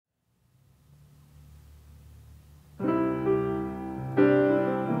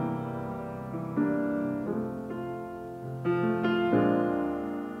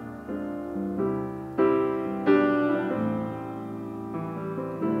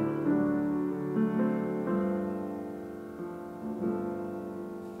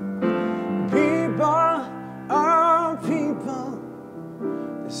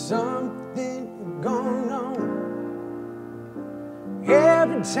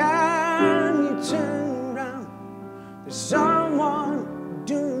time you turn around, there's someone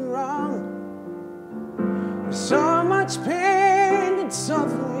doing wrong. There's so much pain and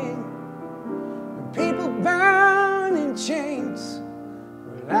suffering, and people bound in chains.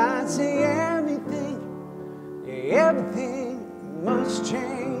 Well, I say everything, yeah, everything must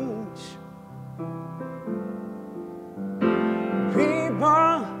change.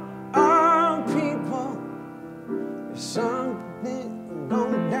 People, oh people, there's something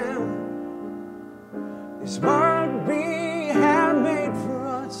going down. This world we have made for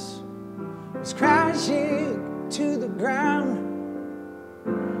us is crashing to the ground.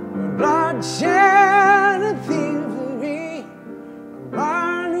 Bloodshed and thievery,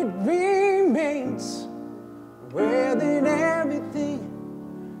 but it remains. Within everything,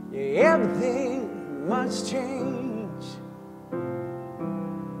 yeah, everything must change.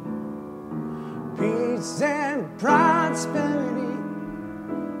 Peace and prosperity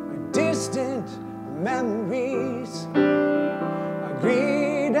are distant memories. Our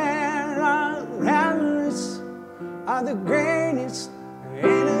greed and our avarice are the greatest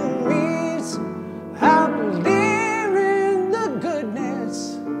enemies. I believe in the goodness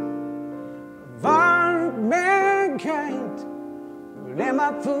of all mankind. Well, am I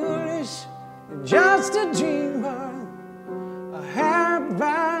foolish, just a dreamer, or have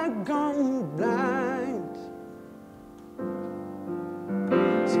I gone blind?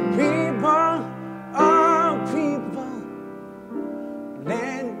 So people, oh people,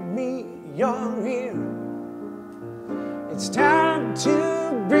 lend me your ear. It's time to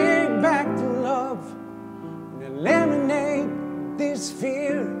bring back the love and eliminate this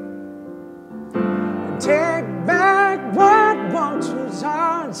fear, and take back what once was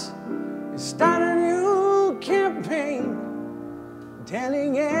ours, and start a new campaign,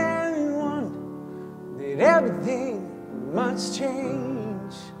 telling everyone that everything must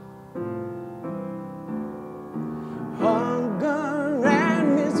change. Hunger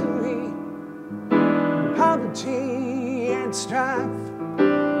and misery, poverty and strife.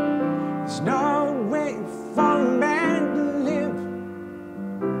 There's no way for a man to live.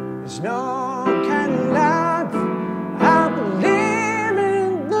 There's no kind of life. I believe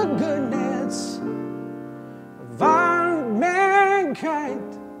in the goodness of all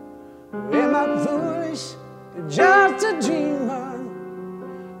mankind. Am I foolish, just a dreamer,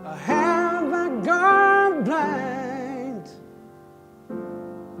 or have I gone blind?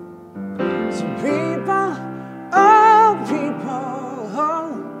 So people, oh people,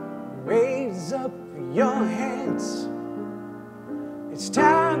 oh, raise up your hands. It's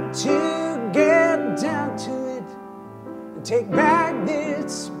time to get down to it and take back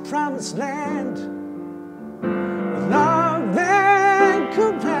this promised land. With love and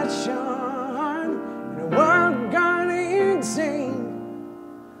compassion in a world gone insane.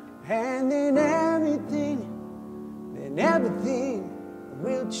 And then everything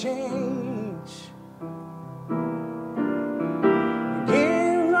will change.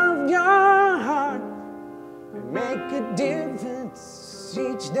 Give of your heart and make a difference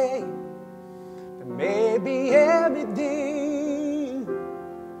each day. And maybe everything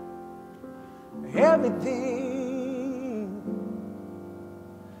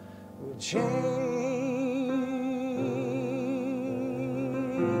will change.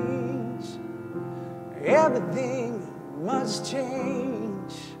 Everything must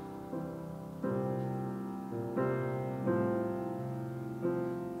change.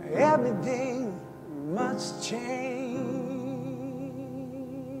 Everything must change.